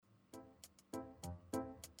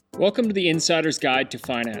Welcome to the Insider's Guide to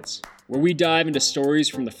Finance, where we dive into stories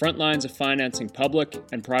from the front lines of financing public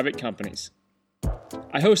and private companies.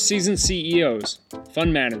 I host seasoned CEOs,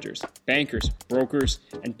 fund managers, bankers, brokers,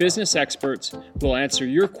 and business experts who will answer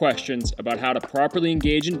your questions about how to properly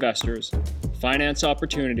engage investors, finance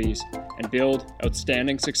opportunities, and build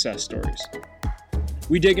outstanding success stories.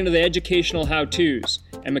 We dig into the educational how-tos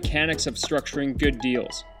and mechanics of structuring good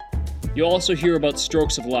deals. You'll also hear about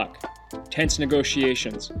strokes of luck, tense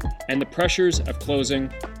negotiations, and the pressures of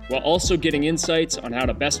closing, while also getting insights on how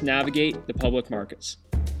to best navigate the public markets.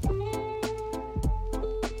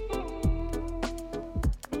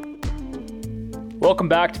 Welcome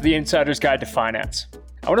back to the Insider's Guide to Finance.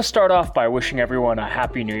 I want to start off by wishing everyone a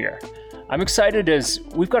Happy New Year. I'm excited as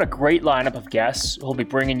we've got a great lineup of guests who will be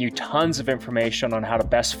bringing you tons of information on how to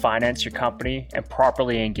best finance your company and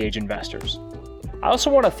properly engage investors. I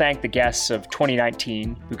also want to thank the guests of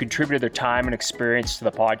 2019 who contributed their time and experience to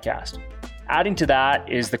the podcast. Adding to that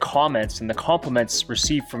is the comments and the compliments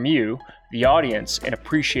received from you, the audience, and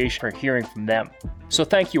appreciation for hearing from them. So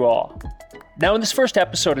thank you all. Now in this first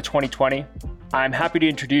episode of 2020, I'm happy to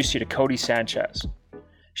introduce you to Cody Sanchez.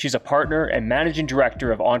 She's a partner and managing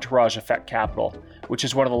director of Entourage Effect Capital, which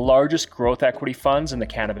is one of the largest growth equity funds in the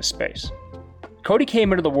cannabis space. Cody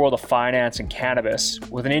came into the world of finance and cannabis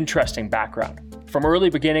with an interesting background. From early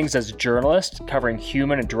beginnings as a journalist covering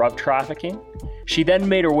human and drug trafficking, she then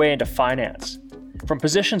made her way into finance. From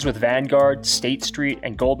positions with Vanguard, State Street,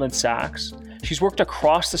 and Goldman Sachs, she's worked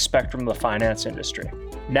across the spectrum of the finance industry.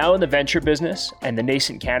 Now in the venture business and the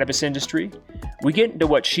nascent cannabis industry, we get into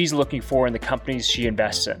what she's looking for in the companies she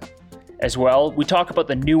invests in. As well, we talk about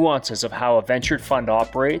the nuances of how a ventured fund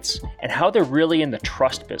operates and how they're really in the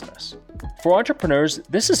trust business. For entrepreneurs,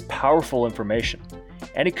 this is powerful information,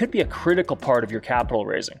 and it could be a critical part of your capital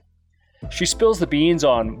raising. She spills the beans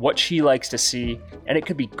on what she likes to see, and it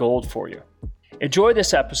could be gold for you. Enjoy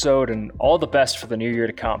this episode and all the best for the new year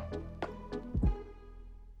to come.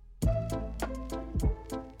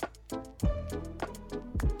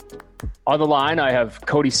 On the line, I have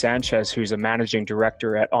Cody Sanchez, who's a managing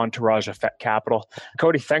director at Entourage Effect Capital.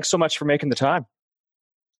 Cody, thanks so much for making the time.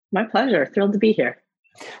 My pleasure. Thrilled to be here.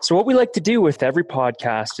 So what we like to do with every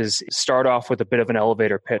podcast is start off with a bit of an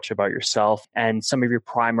elevator pitch about yourself and some of your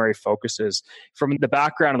primary focuses. From the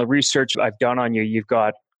background and the research I've done on you, you've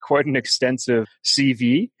got quite an extensive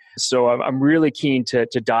CV. So I'm really keen to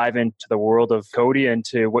dive into the world of Cody and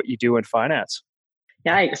to what you do in finance.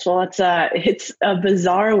 Yikes. Well, it's a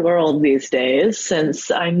bizarre world these days, since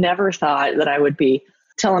I never thought that I would be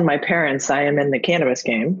telling my parents I am in the cannabis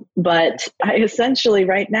game. But I essentially,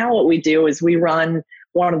 right now, what we do is we run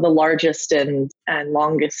one of the largest and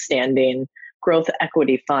longest standing growth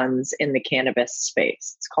equity funds in the cannabis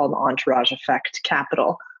space. It's called Entourage Effect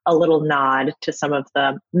Capital, a little nod to some of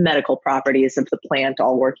the medical properties of the plant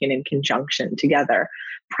all working in conjunction together.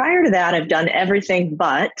 Prior to that, I've done everything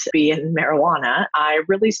but be in marijuana. I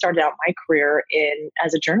really started out my career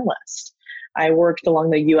as a journalist. I worked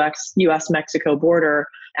along the U.S.-Mexico border,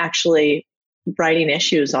 actually writing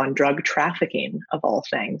issues on drug trafficking, of all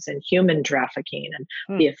things, and human trafficking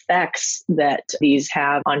and the effects that these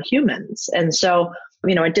have on humans. And so,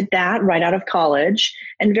 I did that right out of college,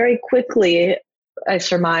 and very quickly I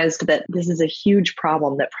surmised that this is a huge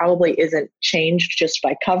problem that probably isn't changed just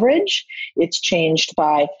by coverage. It's changed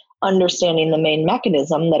by understanding the main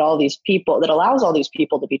mechanism that allows all these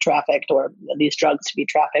people to be trafficked, or these drugs to be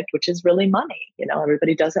trafficked, which is really money.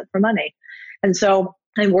 Everybody does it for money. And so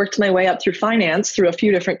I worked my way up through finance through a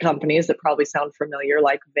few different companies that probably sound familiar,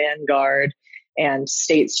 like Vanguard and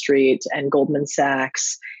State Street and Goldman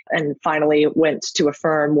Sachs, and finally went to a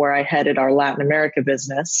firm where I headed our Latin America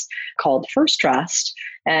business called First Trust,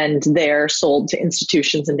 and they're sold to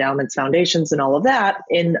institutions, endowments, foundations, and all of that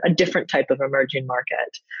in a different type of emerging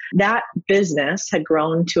market. That business had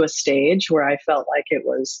grown to a stage where I felt like it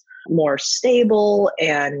was more stable,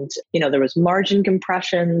 and there was margin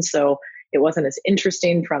compression, so it wasn't as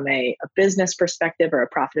interesting from a business perspective or a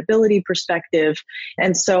profitability perspective.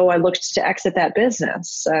 And so I looked to exit that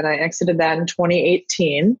business, and I exited that in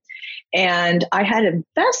 2018. And I had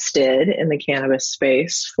invested in the cannabis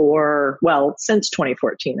space since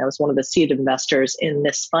 2014. I was one of the seed investors in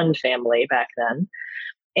this fund family back then.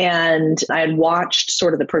 And I had watched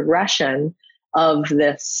sort of the progression of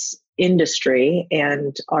this industry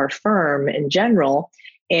and our firm in general,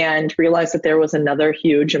 and realized that there was another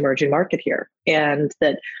huge emerging market here. And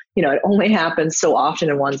that, it only happens so often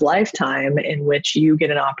in one's lifetime in which you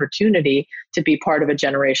get an opportunity to be part of a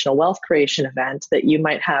generational wealth creation event that you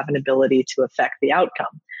might have an ability to affect the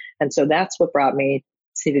outcome. And so that's what brought me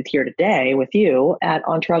seated here today with you at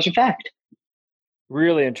Entourage Effect.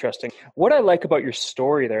 Really interesting. What I like about your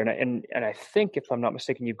story there, and I think, if I'm not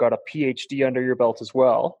mistaken, you've got a PhD under your belt as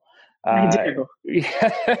well. I do.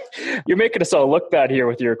 Yeah, you're making us all look bad here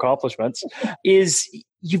with your accomplishments. Is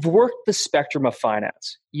you've worked the spectrum of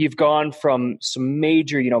finance. You've gone from some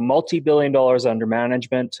major, multi-billion dollars under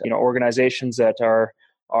management, organizations that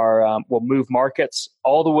will move markets,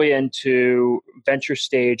 all the way into venture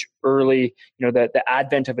stage, early, the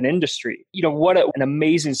advent of an industry. What an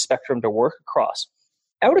amazing spectrum to work across.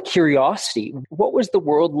 Out of curiosity, what was the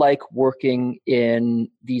world like working in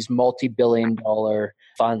these multi-billion dollar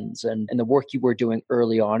funds and the work you were doing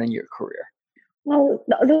early on in your career? Well,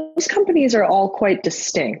 those companies are all quite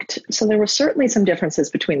distinct. So there were certainly some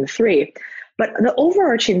differences between the three. But the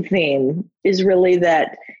overarching theme is really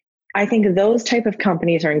that I think those type of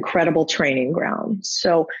companies are incredible training grounds.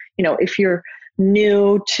 So, if you're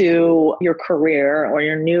new to your career or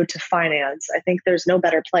you're new to finance, I think there's no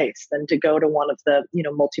better place than to go to one of the,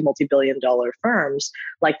 multi-billion dollar firms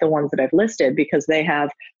like the ones that I've listed, because they have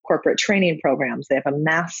corporate training programs. They have a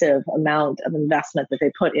massive amount of investment that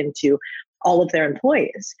they put into all of their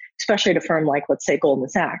employees, especially at a firm like, let's say, Goldman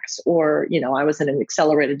Sachs, or, I was in an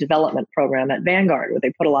accelerated development program at Vanguard where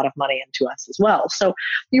they put a lot of money into us as well. So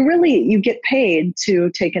you get paid to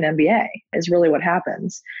take an MBA is really what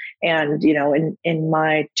happens. And, in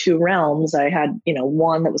my two realms, I had,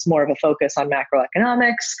 one that was more of a focus on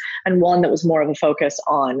macroeconomics and one that was more of a focus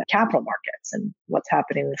on capital markets and what's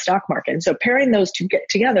happening in the stock market. And so pairing those two get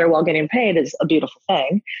together while getting paid is a beautiful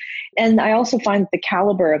thing. And I also find the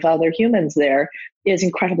caliber of other humans there is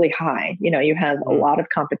incredibly high. You have a lot of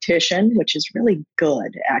competition, which is really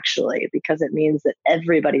good, actually, because it means that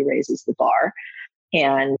everybody raises the bar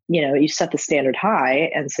and, you set the standard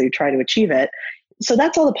high. And so you try to achieve it. So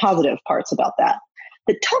that's all the positive parts about that.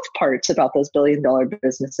 The tough parts about those billion-dollar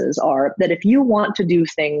businesses are that if you want to do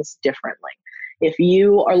things differently, if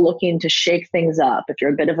you are looking to shake things up, if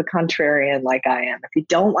you're a bit of a contrarian like I am, if you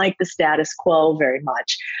don't like the status quo very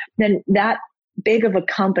much, then that big of a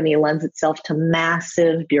company lends itself to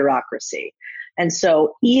massive bureaucracy. And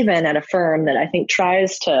so even at a firm that I think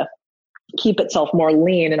tries to keep itself more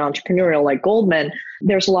lean and entrepreneurial like Goldman,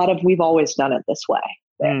 there's a lot of, we've always done it this way,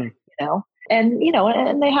 And,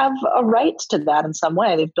 and they have a right to that in some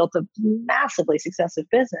way. They've built a massively successful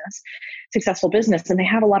business, and they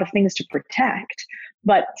have a lot of things to protect.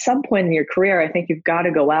 But at some point in your career, I think you've got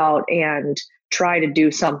to go out and try to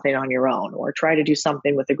do something on your own, or try to do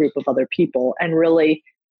something with a group of other people and really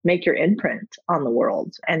make your imprint on the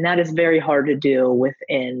world. And that is very hard to do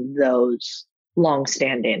within those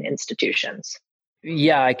long-standing institutions.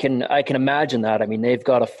 Yeah, I can imagine that. I mean, they've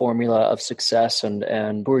got a formula of success, and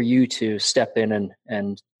who are you to step in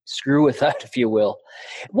and screw with that, if you will?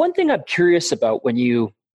 One thing I'm curious about when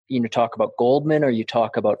you talk about Goldman or you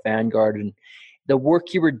talk about Vanguard and the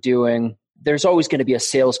work you were doing, there's always going to be a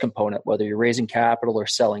sales component, whether you're raising capital or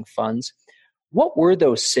selling funds. What were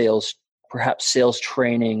those perhaps sales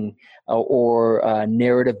training or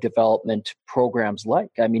narrative development programs like?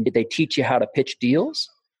 I mean, did they teach you how to pitch deals?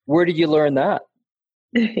 Where did you learn that?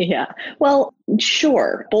 Yeah, well,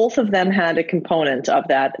 sure. Both of them had a component of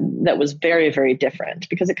that was very, very different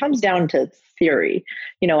because it comes down to theory.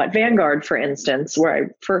 At Vanguard, for instance, where I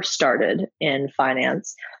first started in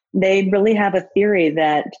finance, they really have a theory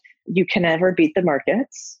that you can never beat the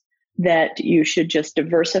markets, that you should just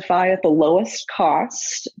diversify at the lowest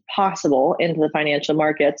cost possible into the financial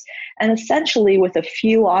markets, and essentially with a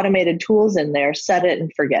few automated tools in there, set it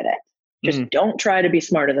and forget it. Just don't try to be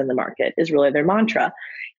smarter than the market is really their mantra.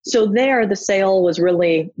 So there, the sale was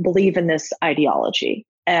really believe in this ideology.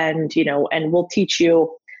 And, and we'll teach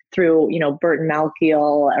you through, Burton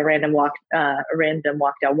Malkiel, a random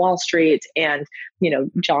walk down Wall Street, and,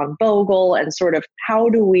 John Bogle, and sort of how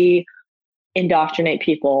do we indoctrinate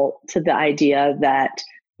people to the idea that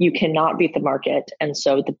you cannot beat the market. And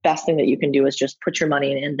so the best thing that you can do is just put your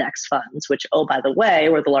money in index funds, which, oh, by the way,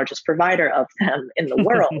 we're the largest provider of them in the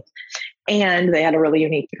world. And they had a really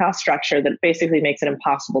unique cost structure that basically makes it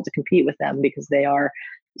impossible to compete with them because they are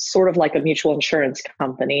sort of like a mutual insurance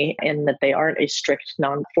company in that they aren't a strict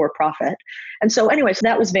non-for-profit. And so anyway, so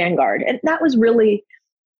that was Vanguard. And that was really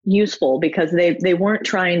useful because they weren't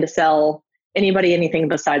trying to sell anybody anything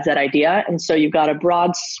besides that idea. And so you've got a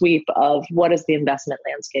broad sweep of what does the investment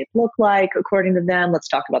landscape look like according to them. Let's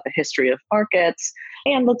talk about the history of markets,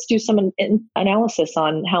 and let's do some analysis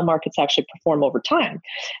on how markets actually perform over time.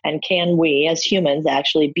 And can we as humans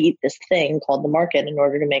actually beat this thing called the market in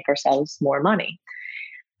order to make ourselves more money?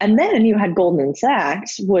 And then you had Goldman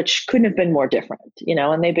Sachs, which couldn't have been more different,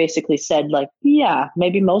 and they basically said like, yeah,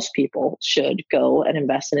 maybe most people should go and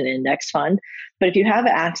invest in an index fund. But if you have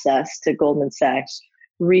access to Goldman Sachs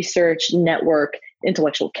research, network,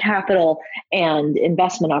 intellectual capital, and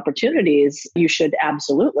investment opportunities, you should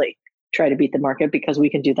absolutely try to beat the market because we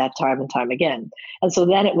can do that time and time again. And so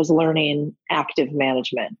then it was learning active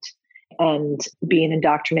management and being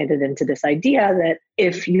indoctrinated into this idea that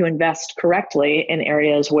if you invest correctly in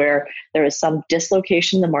areas where there is some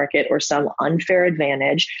dislocation in the market or some unfair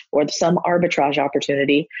advantage or some arbitrage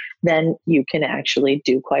opportunity, then you can actually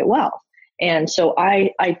do quite well. And so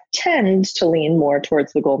I tend to lean more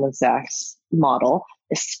towards the Goldman Sachs model,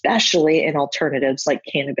 especially in alternatives like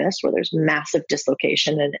cannabis, where there's massive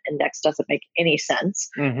dislocation and index doesn't make any sense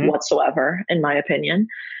whatsoever, in my opinion.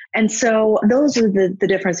 And so those are the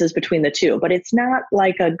differences between the two. But it's not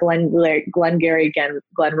like a Glengarry,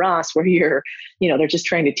 Glen Ross, where they're just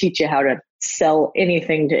trying to teach you how to sell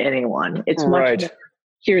anything to anyone. It's much more,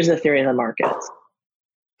 here's the theory of the markets.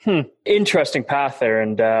 Interesting path there.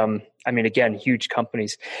 And again, huge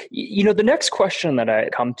companies. The next question that I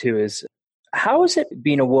come to is, how is it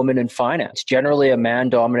being a woman in finance? Generally a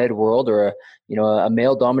man-dominated world or a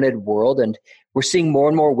male-dominated world. And we're seeing more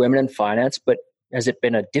and more women in finance, but has it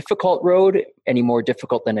been a difficult road, any more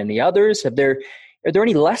difficult than any others? Are there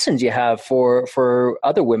any lessons you have for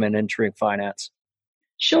other women entering finance?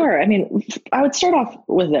 Sure. I would start off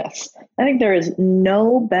with this. I think there is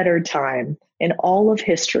no better time in all of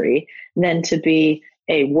history than to be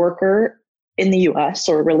a worker in the US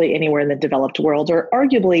or really anywhere in the developed world, or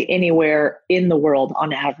arguably anywhere in the world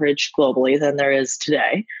on average globally than there is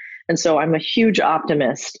today. And so I'm a huge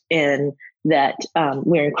optimist in that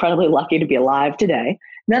we're incredibly lucky to be alive today.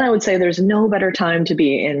 Then I would say there's no better time to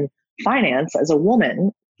be in finance as a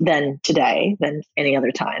woman than today, than any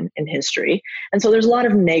other time in history. And so there's a lot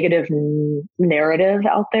of negative narrative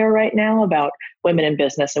out there right now about women in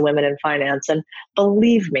business and women in finance. And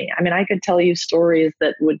believe me, I could tell you stories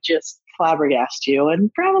that would just flabbergast you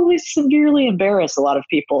and probably severely embarrass a lot of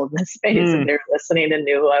people in this space if they're listening and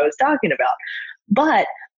knew who I was talking about. But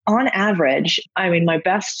on average, my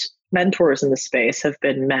best mentors in the space have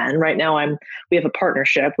been men. Right now, we have a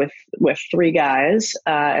partnership with 3 guys,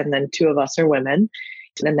 and then 2 of us are women,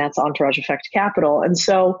 and that's Entourage Effect Capital. And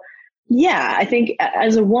so, yeah, I think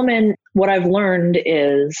as a woman, what I've learned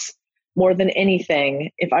is more than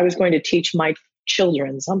anything, if I was going to teach my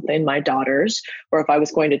children something, my daughters, or if I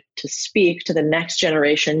was going to speak to the next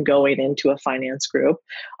generation going into a finance group,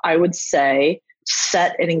 I would say,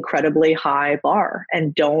 set an incredibly high bar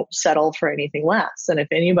and don't settle for anything less. And if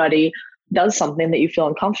anybody does something that you feel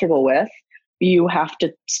uncomfortable with, you have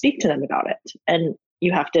to speak to them about it. And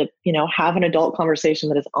you have to, have an adult conversation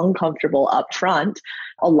that is uncomfortable up front.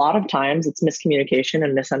 A lot of times it's miscommunication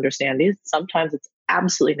and misunderstandings. Sometimes it's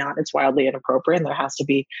absolutely not. It's wildly inappropriate and there has to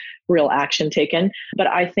be real action taken. But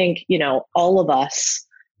I think, all of us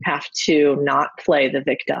have to not play the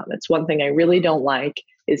victim. It's one thing I really don't like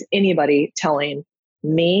is anybody telling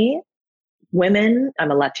me, women,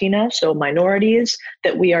 I'm a Latina, so minorities,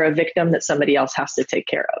 that we are a victim that somebody else has to take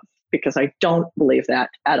care of, because I don't believe that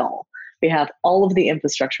at all. We have all of the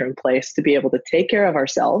infrastructure in place to be able to take care of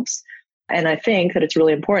ourselves. And I think that it's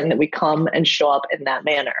really important that we come and show up in that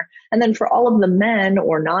manner. And then for all of the men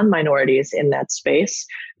or non-minorities in that space,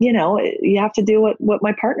 you have to do what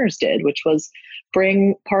my partners did, which was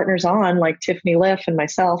bring partners on like Tiffany Liff and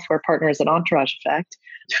myself, who are partners at Entourage Effect,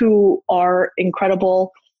 who are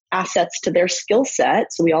incredible assets to their skill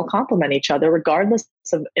set. So we all complement each other, regardless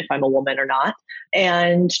of if I'm a woman or not,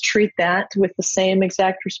 and treat that with the same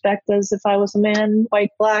exact respect as if I was a man, white,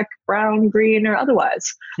 black, brown, green, or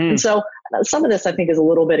otherwise. And so some of this, I think, is a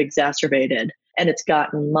little bit exacerbated, and it's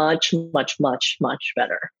gotten much, much, much, much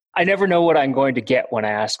better. I never know what I'm going to get when I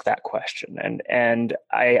ask that question. And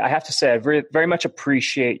I have to say, I very, very much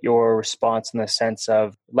appreciate your response in the sense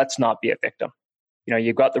of, let's not be a victim.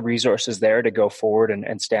 You've got the resources there to go forward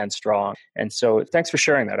and stand strong. And so thanks for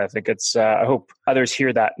sharing that. I think I hope others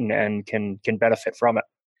hear that and can benefit from it.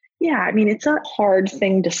 Yeah, it's a hard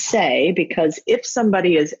thing to say, because if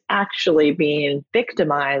somebody is actually being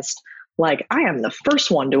victimized, like, I am the first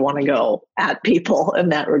one to want to go at people in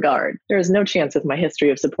that regard. There is no chance with my history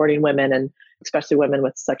of supporting women, and especially women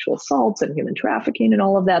with sexual assaults and human trafficking and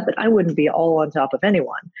all of that I wouldn't be all on top of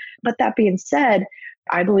anyone. But that being said,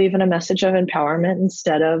 I believe in a message of empowerment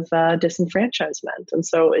instead of disenfranchisement. And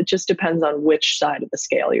so it just depends on which side of the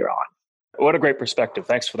scale you're on. What a great perspective.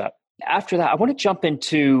 Thanks for that. After that, I want to jump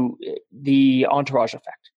into the Entourage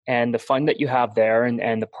Effect and the fund that you have there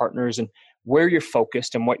and the partners and where you're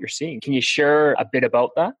focused and what you're seeing. Can you share a bit about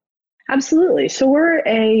that? Absolutely. So we're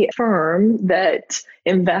a firm that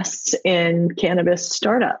invests in cannabis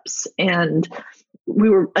startups. And we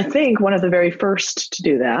were, I think, one of the very first to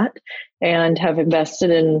do that and have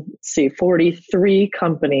invested in, 43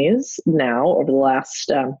 companies now over the last,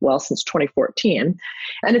 since 2014.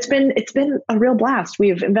 And it's been a real blast.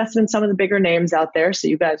 We've invested in some of the bigger names out there. So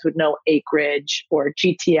you guys would know Acreage or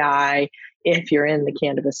GTI if you're in the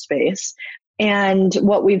cannabis space. And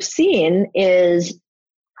what we've seen is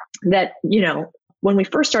that, when we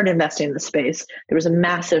first started investing in the space, there was a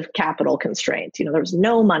massive capital constraint. There was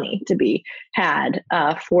no money to be had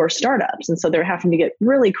for startups. And so they're having to get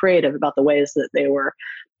really creative about the ways that they were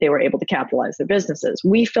able to capitalize their businesses.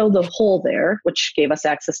 We filled a hole there, which gave us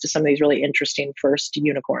access to some of these really interesting first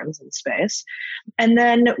unicorns in the space. And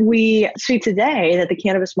then we see today that the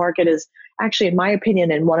cannabis market is actually, in my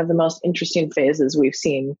opinion, in one of the most interesting phases we've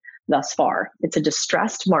seen thus far. It's a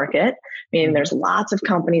distressed market, meaning there's lots of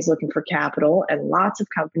companies looking for capital and lots of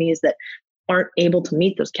companies that aren't able to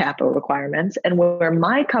meet those capital requirements. And where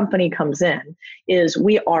my company comes in is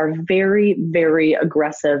we are very, very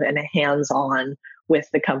aggressive and hands-on with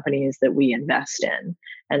the companies that we invest in.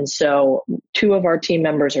 And so 2 of our team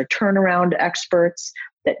members are turnaround experts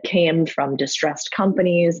that came from distressed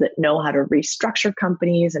companies that know how to restructure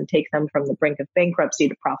companies and take them from the brink of bankruptcy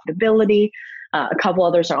to profitability. A couple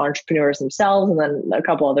others are entrepreneurs themselves, and then a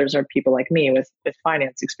couple others are people like me with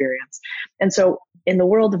finance experience. And so in the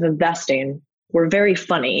world of investing, we're very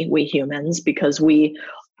funny, we humans, because we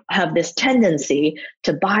have this tendency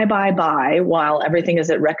to buy while everything is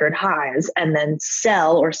at record highs and then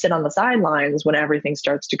sell or sit on the sidelines when everything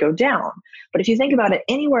starts to go down. But if you think about it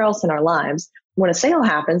anywhere else in our lives, when a sale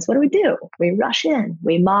happens, what do? We rush in,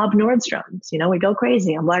 we mob Nordstrom's, we go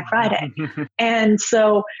crazy on Black Friday. And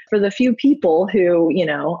so for the few people who,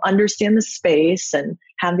 understand the space and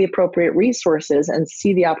have the appropriate resources and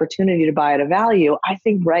see the opportunity to buy at a value, I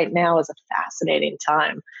think right now is a fascinating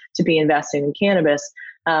time to be investing in cannabis.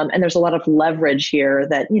 And there's a lot of leverage here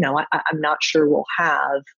that, I'm not sure we'll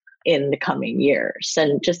have in the coming years.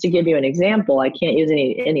 And just to give you an example, I can't use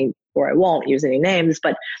any or I won't use any names,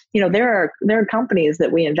 but there are companies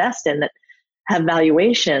that we invest in that have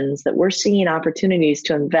valuations that we're seeing opportunities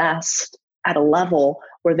to invest at a level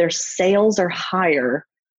where their sales are higher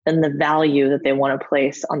than the value that they want to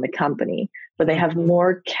place on the company, but they have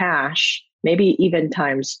more cash, maybe even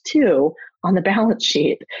times 2 on the balance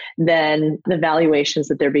sheet than the valuations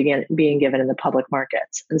that they're being given in the public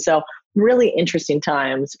markets. And so really interesting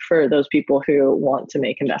times for those people who want to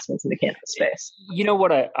make investments in the cannabis space. You know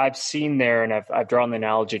what I've seen there, and I've drawn the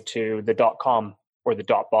analogy to the .com or the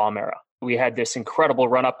 .bomb era. We had this incredible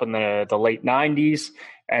run up in the late 90s,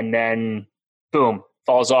 and then boom,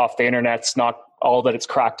 falls off. The internet's not all that it's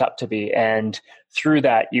cracked up to be. And through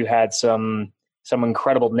that, you had some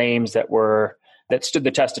incredible names that stood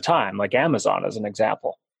the test of time, like Amazon as an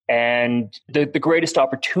example. And the greatest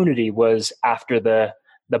opportunity was after the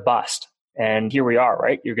bust. And here we are,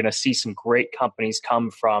 right? You're going to see some great companies come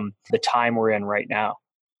from the time we're in right now.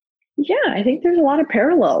 Yeah, I think there's a lot of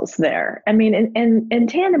parallels there. I mean, in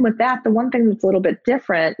tandem with that, the one thing that's a little bit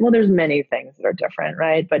different, well, there's many things that are different,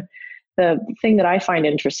 right? But the thing that I find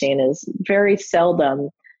interesting is very seldom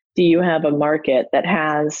do you have a market that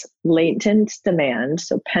has latent demand,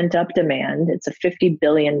 so pent up demand. It's a $50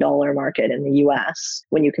 billion market in the US.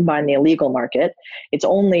 When you combine the illegal market, it's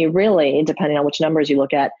only really, depending on which numbers you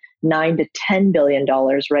look at, $9 to $10 billion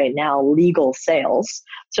right now, legal sales.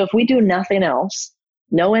 So if we do nothing else,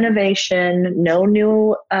 no innovation, no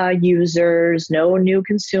new users, no new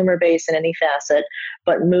consumer base in any facet,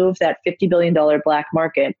 but move that $50 billion black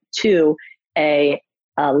market to a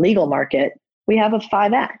legal market, we have a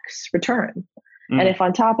 5x return. And if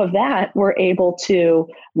on top of that, we're able to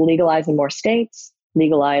legalize in more states,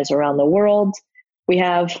 legalize around the world, we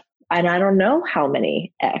have, and I don't know how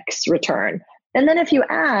many X return. And then if you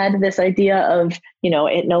add this idea of,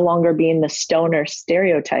 it no longer being the stoner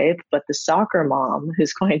stereotype, but the soccer mom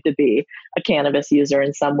who's going to be a cannabis user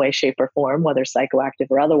in some way, shape, or form, whether psychoactive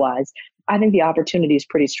or otherwise, I think the opportunity is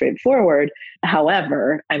pretty straightforward.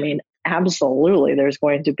 However, absolutely, there's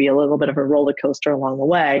going to be a little bit of a roller coaster along the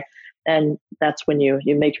way. And that's when you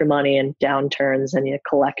make your money in downturns and you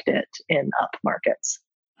collect it in up markets.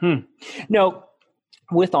 Now,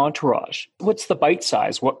 with Entourage, what's the bite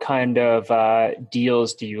size? What kind of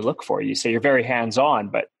deals do you look for? You say you're very hands-on,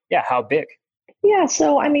 but how big? Yeah,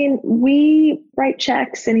 so we write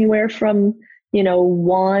checks anywhere from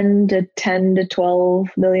 $1 to $10 to $12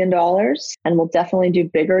 million, and we'll definitely do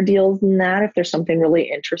bigger deals than that if there's something really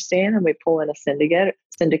interesting, and we pull in a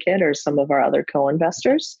syndicate or some of our other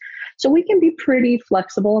co-investors. So we can be pretty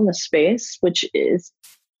flexible in the space, which is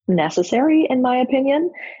necessary, in my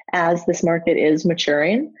opinion, as this market is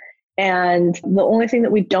maturing. And the only thing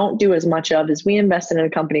that we don't do as much of is we invest in a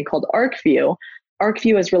company called ArcView.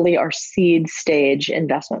 ArcView is really our seed stage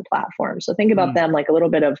investment platform. So think about them like a little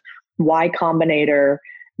bit of Y Combinator,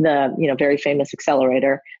 the very famous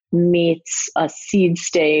accelerator, meets a seed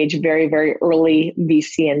stage, very, very early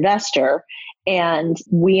VC investor. And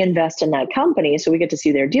we invest in that company, so we get to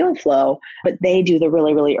see their deal flow, but they do the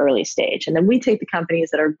really, really early stage. And then we take the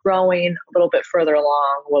companies that are growing a little bit further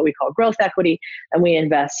along, what we call growth equity, and we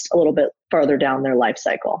invest a little bit further down their life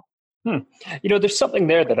cycle. There's something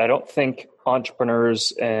there that I don't think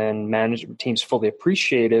entrepreneurs and management teams fully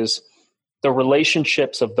appreciate is the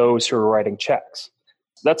relationships of those who are writing checks.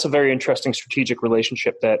 That's a very interesting strategic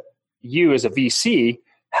relationship that you as a VC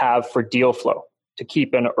have for deal flow, to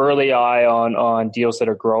keep an early eye on deals that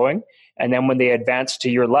are growing. And then when they advance to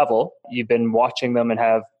your level, you've been watching them and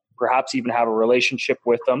perhaps even have a relationship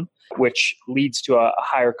with them, which leads to a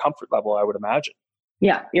higher comfort level, I would imagine.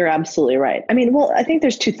 Yeah, you're absolutely right. I think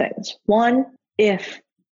there's two things. One, if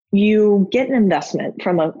you get an investment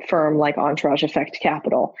from a firm like Entourage Effect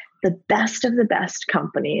Capital, the best of the best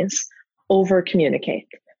companies over communicate.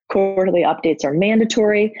 Quarterly updates are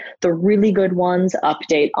mandatory. The really good ones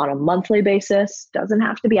update on a monthly basis. Doesn't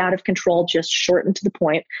have to be out of control, just short and to the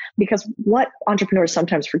point. Because what entrepreneurs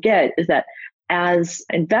sometimes forget is that as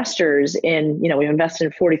investors we've invested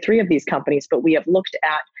in 43 of these companies, but we have looked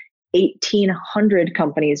at 1,800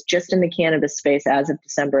 companies just in the cannabis space as of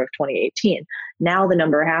December of 2018. Now the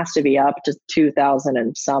number has to be up to 2,000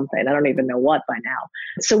 and something. I don't even know what by now.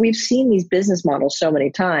 So we've seen these business models so many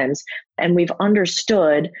times, and we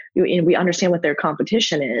understand what their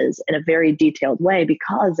competition is in a very detailed way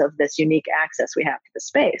because of this unique access we have to the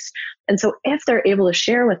space. And so if they're able to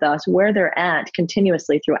share with us where they're at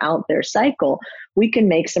continuously throughout their cycle, we can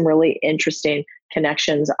make some really interesting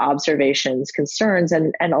connections, observations, concerns,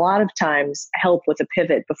 and a lot of times help with a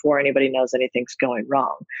pivot before anybody knows anything's going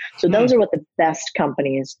wrong. So those are what the best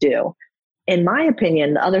companies do. In my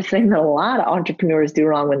opinion, the other thing that a lot of entrepreneurs do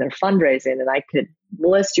wrong when they're fundraising, and I could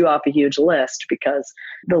list you off a huge list because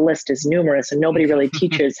the list is numerous and nobody really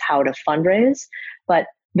teaches how to fundraise, but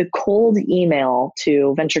the cold email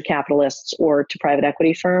to venture capitalists or to private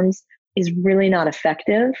equity firms is really not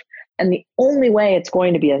effective. And the only way it's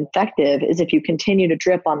going to be effective is if you continue to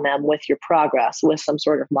drip on them with your progress, with some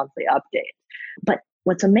sort of monthly update. But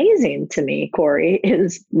what's amazing to me, Corey,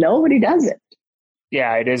 is nobody does it.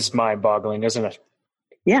 Yeah, it is mind-boggling, isn't it?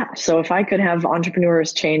 Yeah. So if I could have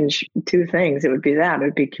entrepreneurs change two things, it would be that. It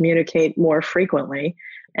would be communicate more frequently.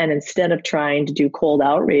 And instead of trying to do cold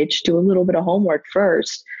outreach, do a little bit of homework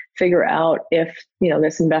first, figure out if,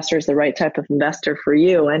 this investor is the right type of investor for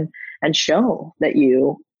you and show that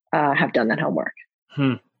you have done that homework.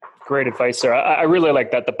 Great advice, sir. I really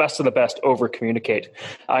like that. The best of the best over communicate.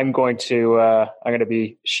 I'm going to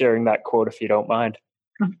be sharing that quote if you don't mind.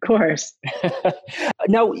 Of course.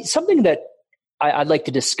 Now, something that I'd like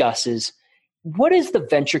to discuss is what is the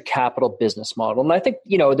venture capital business model? And I think,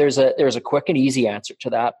 there's a quick and easy answer to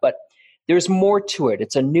that, but there's more to it.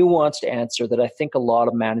 It's a nuanced answer that I think a lot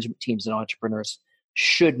of management teams and entrepreneurs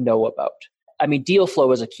should know about. I mean, deal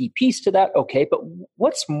flow is a key piece to that. Okay, but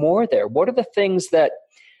what's more there? What are the things that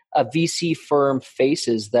a VC firm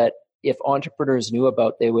faces that if entrepreneurs knew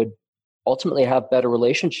about, they would ultimately have better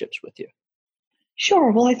relationships with you?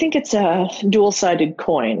 Sure. Well, I think it's a dual-sided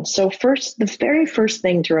coin. So first, the very first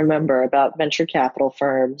thing to remember about venture capital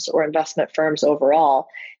firms or investment firms overall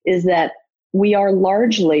is that we are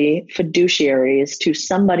largely fiduciaries to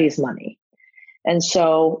somebody's money. And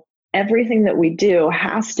so everything that we do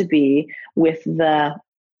has to be with the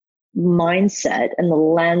mindset and the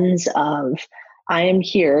lens of, I am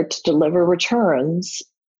here to deliver returns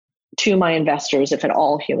to my investors if at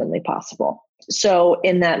all humanly possible. So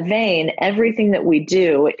in that vein, everything that we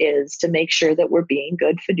do is to make sure that we're being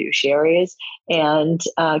good fiduciaries and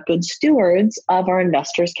good stewards of our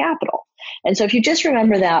investors' capital. And so if you just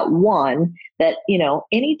remember that one, that,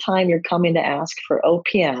 anytime you're coming to ask for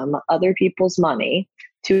OPM, other people's money,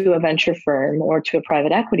 to a venture firm or to a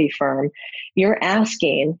private equity firm, you're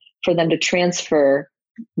asking for them to transfer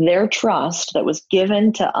their trust that was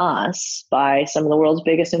given to us by some of the world's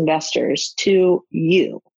biggest investors to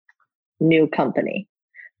you, new company.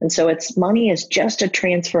 And so money is just a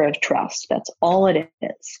transfer of trust. That's all it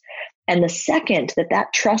is. And the second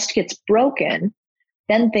that trust gets broken,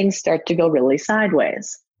 then things start to go really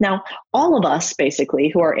sideways. Now, all of us basically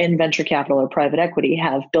who are in venture capital or private equity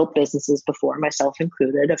have built businesses before, myself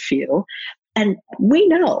included, a few. And we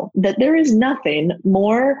know that there is nothing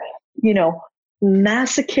more,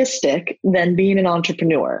 masochistic than being an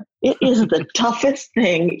entrepreneur. It is the toughest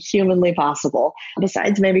thing humanly possible,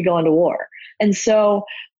 besides maybe going to war. And so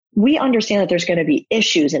we understand that there's going to be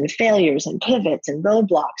issues and failures and pivots and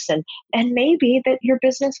roadblocks and maybe that your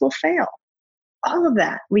business will fail. All of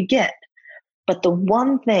that we get. But the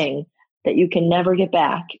one thing that you can never get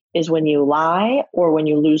back is when you lie or when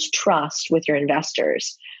you lose trust with your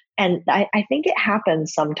investors. And I think it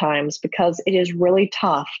happens sometimes because it is really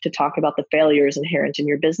tough to talk about the failures inherent in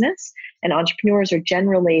your business. And entrepreneurs are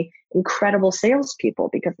generally incredible salespeople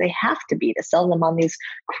because they have to be to sell them on these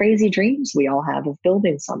crazy dreams we all have of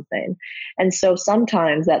building something. And so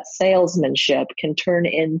sometimes that salesmanship can turn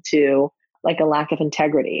into like a lack of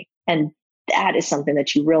integrity. And that is something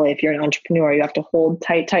that you really, if you're an entrepreneur, you have to hold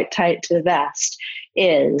tight to the vest,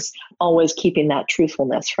 is always keeping that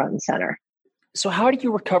truthfulness front and center. So how do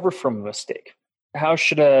you recover from a mistake? How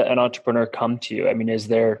should an entrepreneur come to you? I mean, is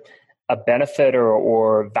there a benefit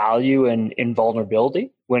or value in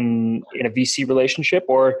vulnerability when in a VC relationship?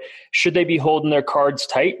 Or should they be holding their cards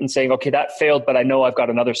tight and saying, okay, that failed, but I know I've got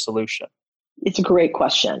another solution? It's a great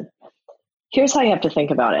question. Here's how you have to think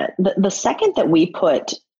about it. The second that we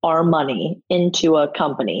put our money into a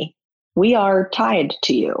company, we are tied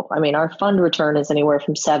to you. I mean, our fund return is anywhere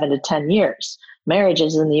from 7 to 10 years.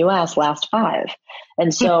 Marriages in the US last 5.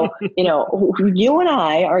 And so, you and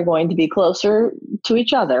I are going to be closer to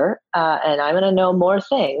each other, and I'm going to know more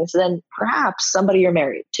things than perhaps somebody you're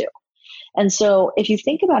married to. And so if you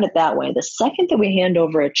think about it that way, the second that we hand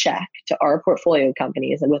over a check to our portfolio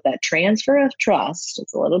companies, and with that transfer of trust,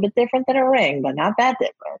 it's a little bit different than a ring, but not that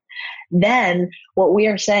different. Then what we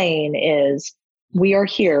are saying is, we are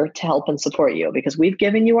here to help and support you because we've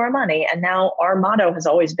given you our money. And now our motto has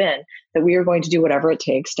always been that we are going to do whatever it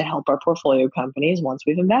takes to help our portfolio companies once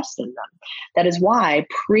we've invested in them. That is why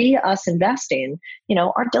pre us investing,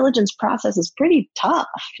 our diligence process is pretty tough.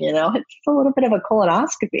 It's a little bit of a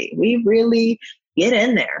colonoscopy. We really get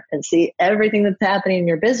in there and see everything that's happening in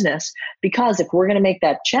your business, because if we're going to make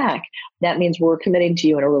that check, that means we're committing to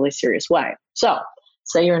you in a really serious way. So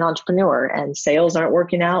say you're an entrepreneur and sales aren't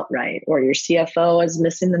working out right, or your CFO is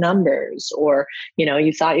missing the numbers, or,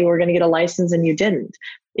 you thought you were going to get a license and you didn't.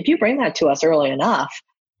 If you bring that to us early enough,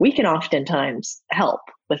 we can oftentimes help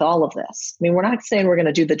with all of this. I mean, we're not saying we're going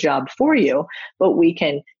to do the job for you, but we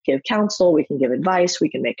can give counsel, we can give advice, we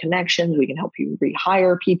can make connections, we can help you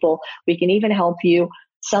rehire people, we can even help you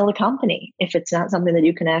sell a company if it's not something that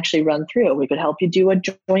you can actually run through. We could help you do a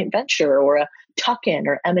joint venture or a tuck-in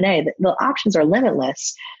or M&A. The options are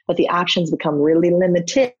limitless, but the options become really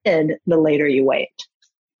limited the later you wait.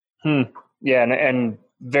 Yeah, and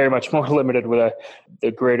very much more limited with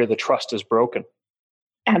the greater the trust is broken.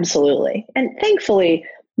 Absolutely. And thankfully,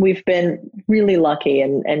 we've been really lucky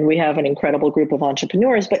and we have an incredible group of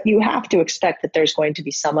entrepreneurs, but you have to expect that there's going to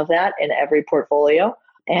be some of that in every portfolio,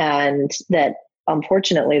 and that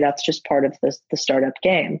unfortunately, that's just part of the startup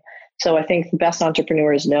game. So I think the best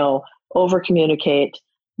entrepreneurs know, over-communicate,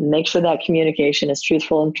 make sure that communication is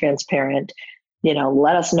truthful and transparent.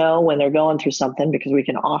 Let us know when they're going through something because we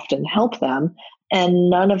can often help them. And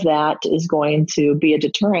none of that is going to be a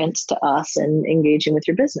deterrent to us in engaging with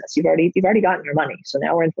your business. You've already gotten your money. So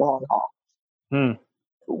now we're in the long haul.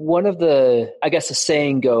 One of the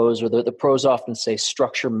saying goes, or the pros often say,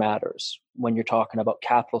 structure matters when you're talking about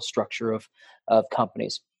capital structure of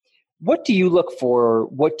companies. What do you look for?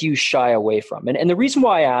 What do you shy away from? And the reason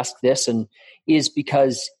why I ask this is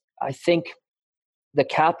because I think the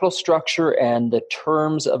capital structure and the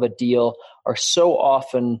terms of a deal are so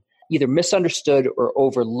often either misunderstood or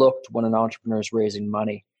overlooked when an entrepreneur is raising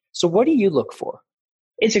money. So what do you look for?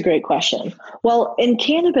 It's a great question. Well, in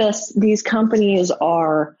cannabis, these companies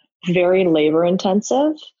are very labor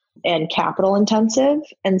intensive and capital intensive.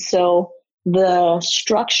 And so the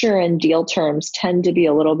structure and deal terms tend to be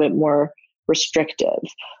a little bit more restrictive.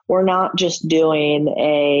 We're not just doing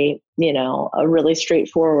a really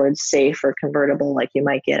straightforward safe or convertible like you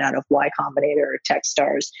might get out of Y Combinator or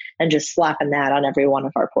Techstars and just slapping that on every one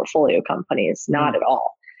of our portfolio companies. Not at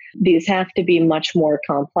all. These have to be much more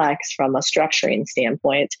complex from a structuring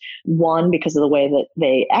standpoint. One, because of the way that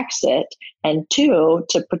they exit, and two,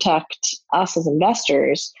 to protect us as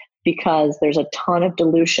investors, because there's a ton of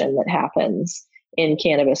dilution that happens in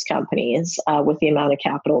cannabis companies with the amount of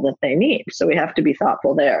capital that they need. So we have to be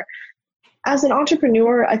thoughtful there. As an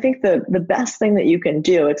entrepreneur, I think the best thing that you can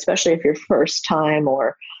do, especially if you're first time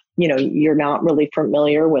or you're not really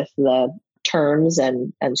familiar with the terms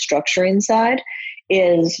and structuring side,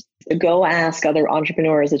 is go ask other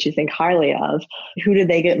entrepreneurs that you think highly of, who did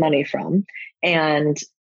they get money from and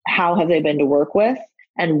how have they been to work with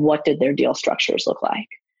and what did their deal structures look like?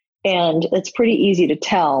 And it's pretty easy to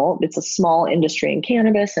tell. It's a small industry in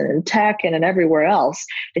cannabis and in tech and in everywhere else.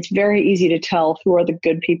 It's very easy to tell who are the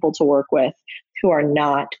good people to work with, who are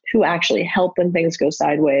not, who actually help when things go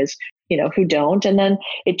sideways, who don't. And then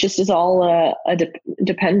it just is all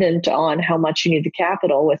dependent on how much you need the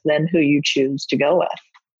capital with then who you choose to go with.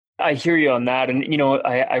 I hear you on that. And,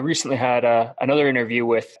 I recently had another interview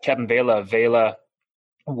with Kevin Vela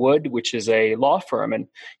Wood, which is a law firm. And,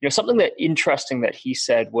 something that interesting that he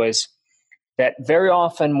said was that very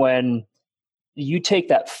often when you take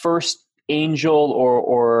that first angel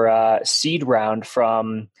or seed round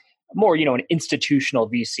from more, an institutional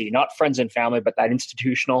VC, not friends and family, but that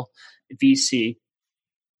institutional VC,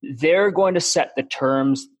 they're going to set the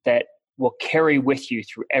terms that will carry with you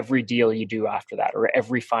through every deal you do after that, or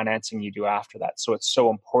every financing you do after that. So it's so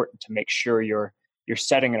important to make sure you're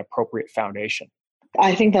setting an appropriate foundation.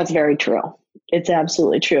 I think that's very true. It's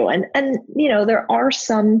absolutely true. And there are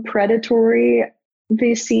some predatory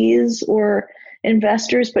VCs or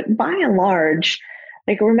investors, but by and large,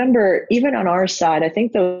 remember, even on our side, I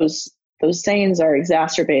think those sayings are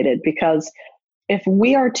exacerbated, because if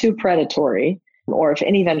we are too predatory, or if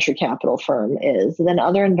any venture capital firm is, then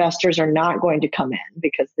other investors are not going to come in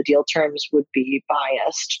because the deal terms would be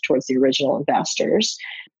biased towards the original investors.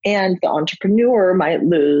 And the entrepreneur might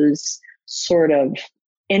lose sort of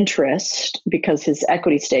interest because his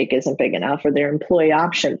equity stake isn't big enough, or their employee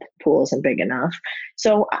option pool isn't big enough.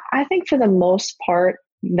 So I think for the most part,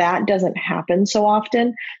 that doesn't happen so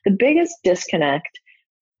often. The biggest disconnect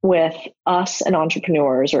with us and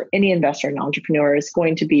entrepreneurs, or any investor and entrepreneur, is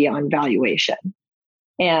going to be on valuation.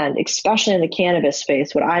 And especially in the cannabis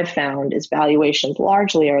space, what I've found is valuations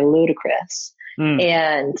largely are ludicrous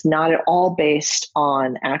and not at all based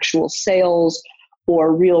on actual sales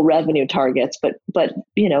or real revenue targets, but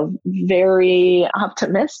very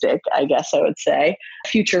optimistic, I guess I would say,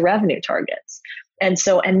 future revenue targets. And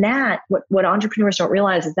that what entrepreneurs don't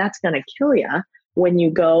realize is that's going to kill you when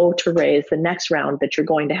you go to raise the next round that you're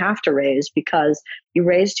going to have to raise, because you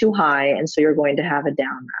raise too high, and so you're going to have a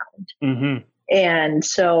down round. Mm-hmm. And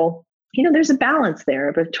so, there's a balance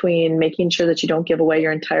there between making sure that you don't give away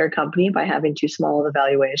your entire company by having too small of a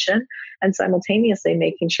valuation, and simultaneously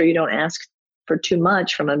making sure you don't ask for too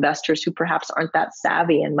much from investors who perhaps aren't that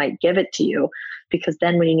savvy and might give it to you, because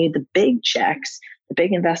then when you need the big checks, the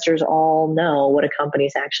big investors all know what a company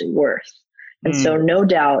is actually worth. And so no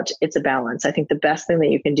doubt it's a balance. I think the best thing that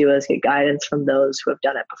you can do is get guidance from those who have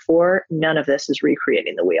done it before. None of this is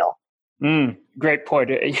recreating the wheel. Great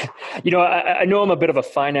point. I know I'm a bit of a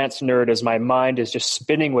finance nerd, as my mind is just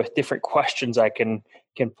spinning with different questions I can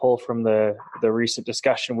pull from the recent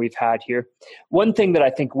discussion we've had here. One thing that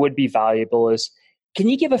I think would be valuable is, can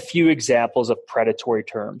you give a few examples of predatory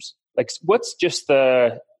terms? Like, what's just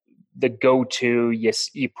the go-to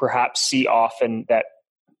you perhaps see often that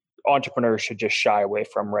entrepreneurs should just shy away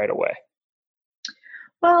from right away?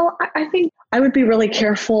 Well, I think I would be really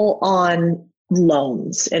careful on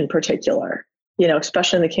loans in particular.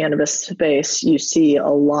 Especially in the cannabis space, you see a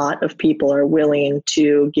lot of people are willing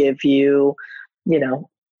to give you,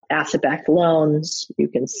 asset-backed loans. You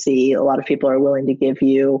can see a lot of people are willing to give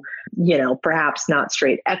you, perhaps not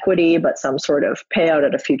straight equity, but some sort of payout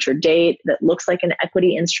at a future date that looks like an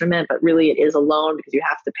equity instrument, but really it is a loan because you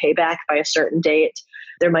have to pay back by a certain date.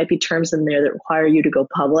 There might be terms in there that require you to go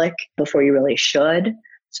public before you really should.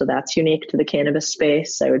 So that's unique to the cannabis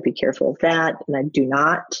space. I would be careful of that. And I do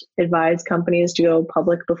not advise companies to go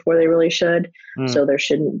public before they really should. So there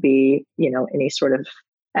shouldn't be, any sort of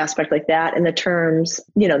aspect like that. And the terms,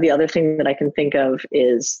 the other thing that I can think of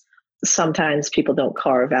is sometimes people don't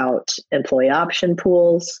carve out employee option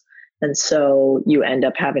pools. And so you end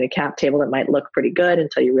up having a cap table that might look pretty good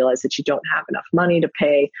until you realize that you don't have enough money to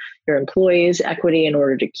pay your employees equity in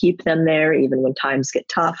order to keep them there, even when times get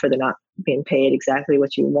tough or they're not being paid exactly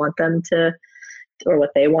what you want them to, or what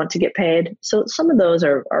they want to get paid. So some of those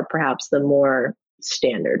are perhaps the more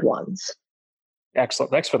standard ones.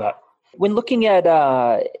 Excellent. Thanks for that. When looking at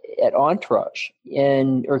Entourage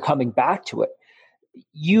or coming back to it,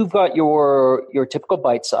 you've got your typical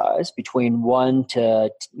bite size between 1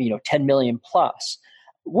 to 10 million plus.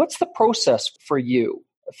 What's the process for you?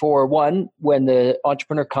 For one, when the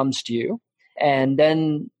entrepreneur comes to you, and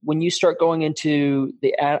then when you start going into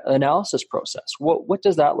the analysis process, what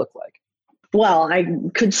does that look like? Well, I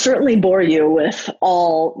could certainly bore you with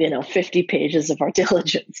all 50 pages of our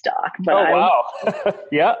diligence doc, but wow.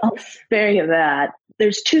 Yeah, I'll spare you that.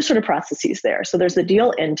 There's two sort of processes there. So there's the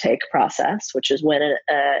deal intake process, which is when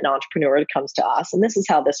an entrepreneur comes to us. And this is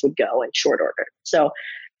how this would go in short order. So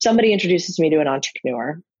somebody introduces me to an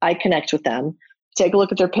entrepreneur. I connect with them. take a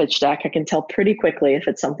look at their pitch deck. I can tell pretty quickly if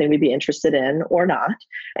it's something we'd be interested in or not.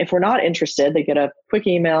 If we're not interested, they get a quick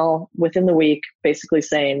email within the week basically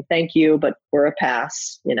saying, thank you, but we're a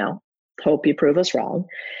pass, hope you prove us wrong.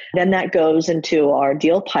 Then that goes into our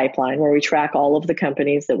deal pipeline where we track all of the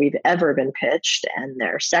companies that we've ever been pitched and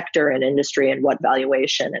their sector and industry and what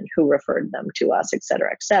valuation and who referred them to us, et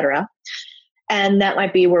cetera, et cetera. And that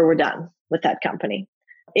might be where we're done with that company.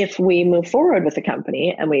 If we move forward with the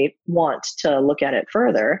company and we want to look at it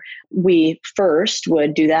further, we first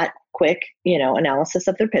would do that quick, analysis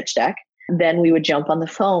of their pitch deck. Then we would jump on the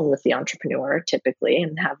phone with the entrepreneur typically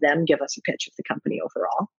and have them give us a pitch of the company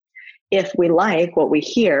overall. If we like what we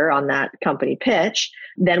hear on that company pitch,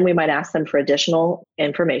 then we might ask them for additional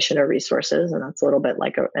information or resources, and that's a little bit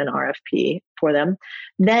like an RFP for them.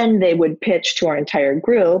 Then they would pitch to our entire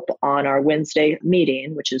group on our Wednesday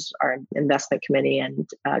meeting, which is our investment committee and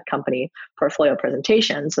company portfolio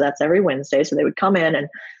presentation. So that's every Wednesday. So they would come in and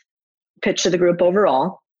pitch to the group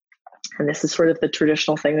overall. And this is sort of the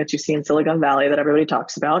traditional thing that you see in Silicon Valley that everybody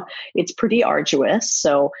talks about. It's pretty arduous.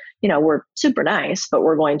 So, we're super nice, but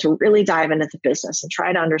we're going to really dive into the business and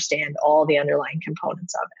try to understand all the underlying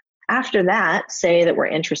components of it. After that, say that we're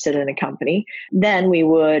interested in a company, then we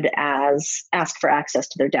would ask for access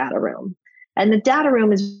to their data room. And the data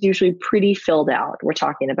room is usually pretty filled out. We're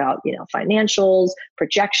talking about, financials,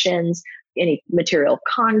 projections, any material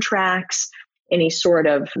contracts, any sort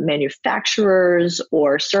of manufacturers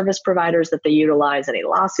or service providers that they utilize, any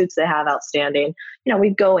lawsuits they have outstanding.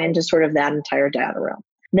 We go into sort of that entire data room.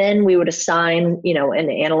 Then we would assign, an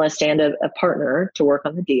analyst and a partner to work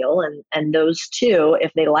on the deal. And those two,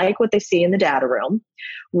 if they like what they see in the data room,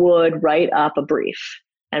 would write up a brief.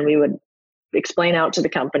 And we would explain out to the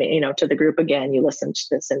company, to the group again, you listen to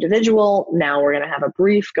this individual. Now we're going to have a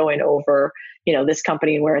brief going over, this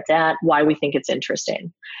company and where it's at, why we think it's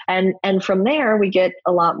interesting. And from there, we get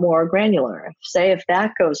a lot more granular. If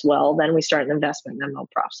that goes well, then we start an investment memo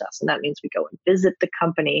process. And that means we go and visit the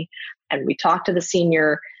company and we talk to the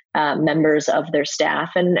senior members of their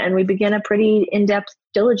staff and we begin a pretty in-depth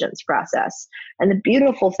diligence process. And the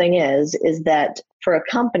beautiful thing is that for a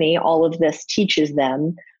company, all of this teaches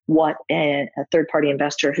them what a third-party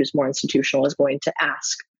investor who's more institutional is going to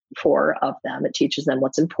ask for of them. It teaches them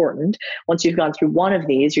what's important. Once you've gone through one of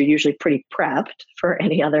these, you're usually pretty prepped for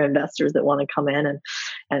any other investors that want to come in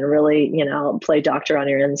and really, play doctor on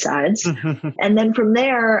your insides. And then from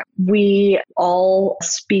there, we all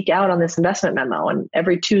speak out on this investment memo. And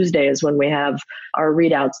every Tuesday is when we have our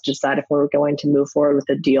readouts to decide if we're going to move forward with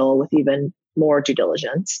a deal with even more due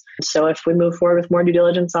diligence. So if we move forward with more due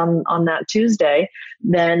diligence on that Tuesday,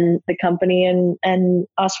 then the company and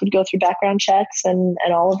us would go through background checks and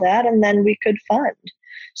all of that, and then we could fund.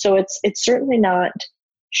 So it's certainly not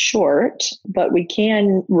short, but we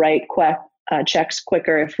can write checks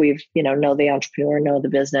quicker if we've know the entrepreneur, know the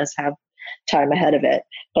business, have time ahead of it.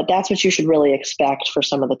 But that's what you should really expect for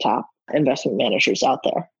some of the top investment managers out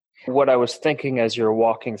there. What I was thinking as you're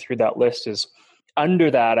walking through that list is,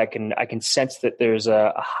 under that, I can sense that there's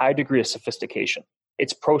a high degree of sophistication.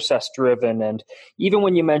 It's process driven. And even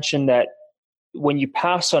when you mention that when you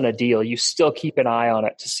pass on a deal, you still keep an eye on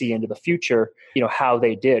it to see into the future, how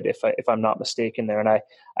they did, if I'm not mistaken there. And I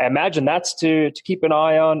imagine that's to keep an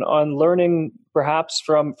eye on learning perhaps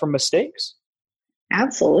from mistakes.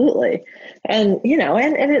 Absolutely. And,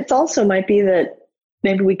 and it's also might be that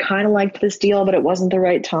maybe we kind of liked this deal, but it wasn't the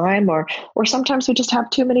right time, or sometimes we just have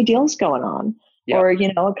too many deals going on. Yep. Or,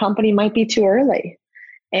 a company might be too early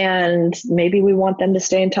and maybe we want them to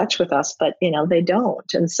stay in touch with us, but, they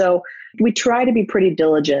don't. And so we try to be pretty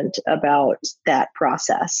diligent about that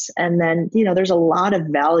process. And then, there's a lot of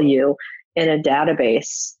value in a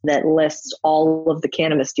database that lists all of the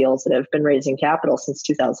cannabis deals that have been raising capital since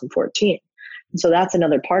 2014. And so that's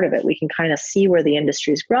another part of it. We can kind of see where the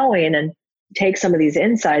industry is growing and take some of these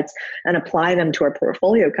insights and apply them to our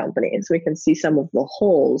portfolio companies. We can see some of the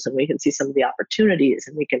holes and we can see some of the opportunities,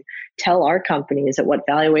 and we can tell our companies at what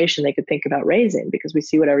valuation they could think about raising because we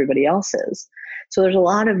see what everybody else is. So there's a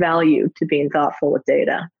lot of value to being thoughtful with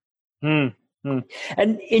data. Mm-hmm.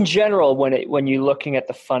 And in general, when you're looking at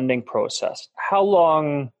the funding process, how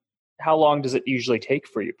long does it usually take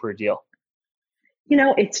for you per deal?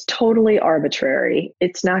 It's totally arbitrary.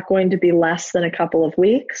 It's not going to be less than a couple of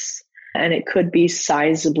weeks. And it could be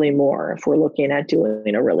sizably more if we're looking at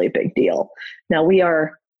doing a really big deal. Now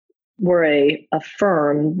we're a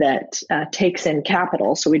firm that takes in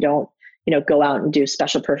capital, so we don't, go out and do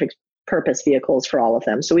special purpose vehicles for all of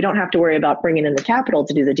them. So we don't have to worry about bringing in the capital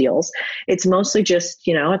to do the deals. It's mostly just,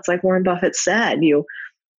 it's like Warren Buffett said, you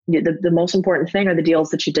the most important thing are the deals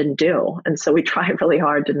that you didn't do. And so we try really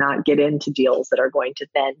hard to not get into deals that are going to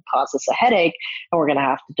then cause us a headache and we're going to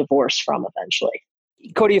have to divorce from eventually.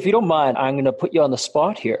 Cody, if you don't mind, I'm going to put you on the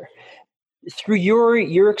spot here. Through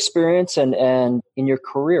your experience and in your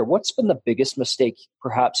career, what's been the biggest mistake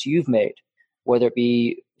perhaps you've made, whether it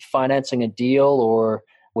be financing a deal or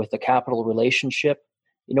with a capital relationship?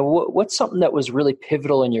 What's something that was really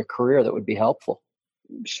pivotal in your career that would be helpful?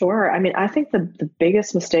 Sure. I mean, I think the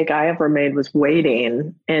biggest mistake I ever made was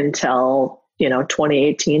waiting until,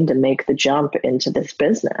 2018 to make the jump into this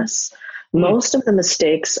business. Most of the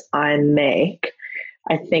mistakes I make,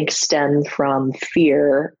 I think, stem from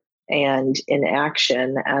fear and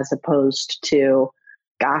inaction as opposed to,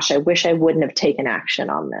 gosh, I wish I wouldn't have taken action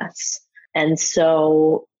on this. And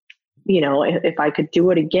so, if I could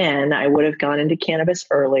do it again, I would have gone into cannabis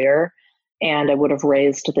earlier and I would have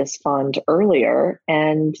raised this fund earlier.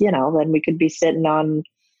 And, then we could be sitting on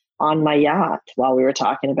my yacht while we were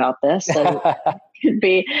talking about this. And could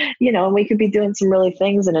be, we could be doing some really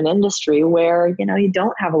things in an industry where, you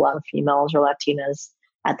don't have a lot of females or Latinas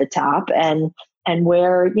at the top and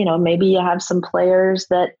where, maybe you have some players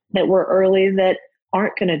that were early that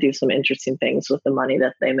aren't going to do some interesting things with the money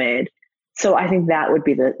that they made. So I think that would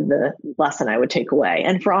be the lesson I would take away.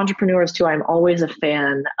 And for entrepreneurs too, I'm always a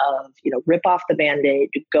fan of, rip off the Band-Aid,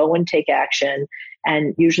 go and take action.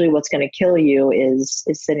 And usually what's going to kill you is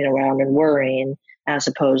sitting around and worrying as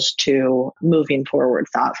opposed to moving forward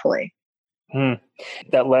thoughtfully.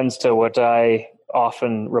 That lends to what I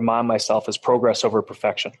often remind myself is progress over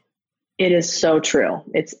perfection. It is so true.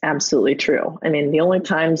 It's absolutely true. I mean, the only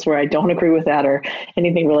times where I don't agree with that are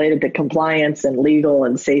anything related to compliance and legal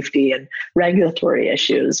and safety and regulatory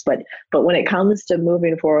issues. But when it comes to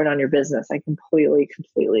moving forward on your business, I completely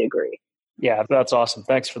agree. Yeah, that's awesome.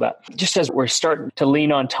 Thanks for that. Just as we're starting to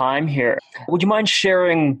lean on time here, would you mind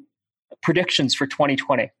sharing predictions for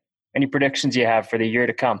 2020? Any predictions you have for the year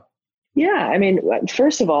to come? Yeah, I mean,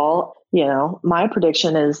 first of all, my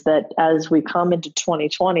prediction is that as we come into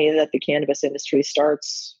 2020, that the cannabis industry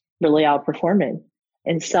starts really outperforming.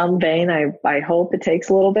 In some vein, I hope it takes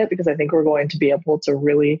a little bit because I think we're going to be able to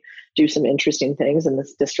really do some interesting things in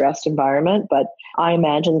this distressed environment. But I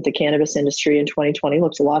imagine that the cannabis industry in 2020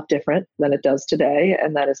 looks a lot different than it does today,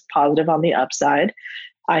 and that is positive on the upside.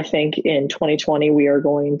 I think in 2020, we are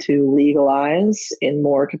going to legalize in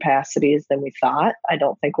more capacities than we thought. I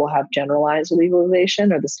don't think we'll have generalized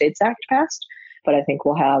legalization or the STATES Act passed, but I think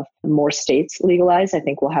we'll have more states legalized. I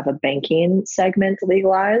think we'll have a banking segment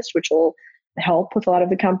legalized, which will help with a lot of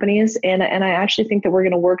the companies. And I actually think that we're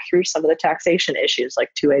going to work through some of the taxation issues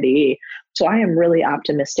like 280E. So I am really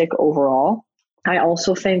optimistic overall. I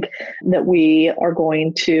also think that we are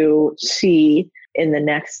going to see in the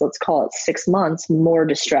next, let's call it 6 months, more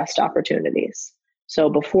distressed opportunities. So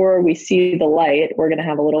before we see the light, we're going to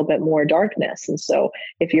have a little bit more darkness. And so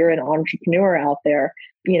if you're an entrepreneur out there,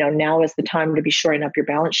 now is the time to be shoring up your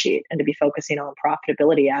balance sheet and to be focusing on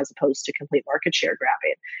profitability as opposed to complete market share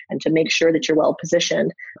grabbing, and to make sure that you're well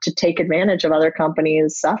positioned to take advantage of other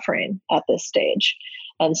companies suffering at this stage.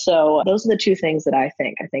 And so those are the two things that I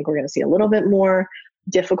think. I think we're going to see a little bit more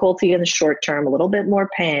difficulty in the short term, a little bit more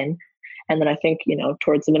pain. And then I think,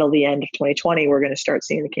 towards the middle of the end of 2020, we're going to start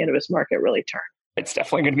seeing the cannabis market really turn. It's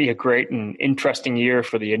definitely going to be a great and interesting year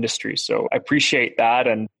for the industry. So I appreciate that.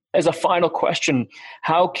 And as a final question,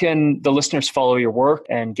 how can the listeners follow your work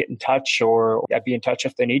and get in touch or be in touch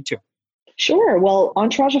if they need to? Sure. Well,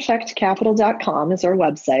 EntourageEffectCapital.com is our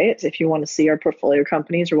website if you want to see our portfolio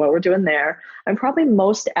companies or what we're doing there. I'm probably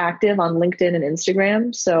most active on LinkedIn and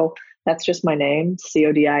Instagram. So that's just my name,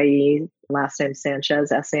 Codie, last name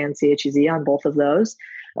Sanchez, Sanchez on both of those.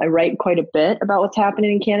 I write quite a bit about what's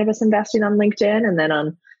happening in cannabis investing on LinkedIn, and then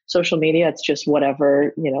on social media, it's just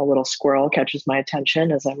whatever, little squirrel catches my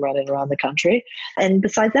attention as I'm running around the country. And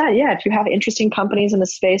besides that, if you have interesting companies in the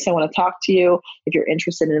space, I want to talk to you. If you're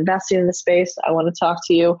interested in investing in the space, I want to talk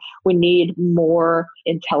to you. We need more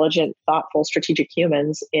intelligent, thoughtful, strategic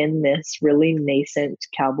humans in this really nascent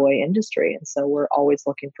cowboy industry. And so we're always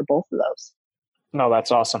looking for both of those. No,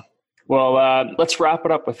 that's awesome. Well, let's wrap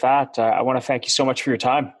it up with that. I want to thank you so much for your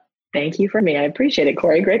time. Thank you for me. I appreciate it,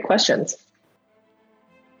 Corey. Great questions.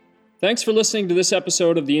 Thanks for listening to this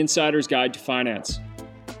episode of The Insider's Guide to Finance.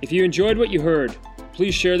 If you enjoyed what you heard,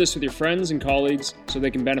 please share this with your friends and colleagues so they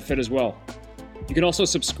can benefit as well. You can also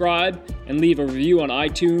subscribe and leave a review on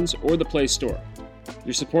iTunes or the Play Store.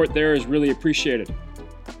 Your support there is really appreciated.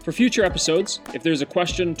 For future episodes, if there's a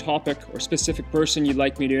question, topic, or specific person you'd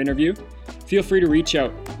like me to interview, feel free to reach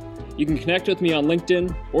out. You can connect with me on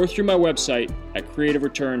LinkedIn or through my website at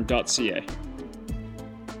creativereturn.ca.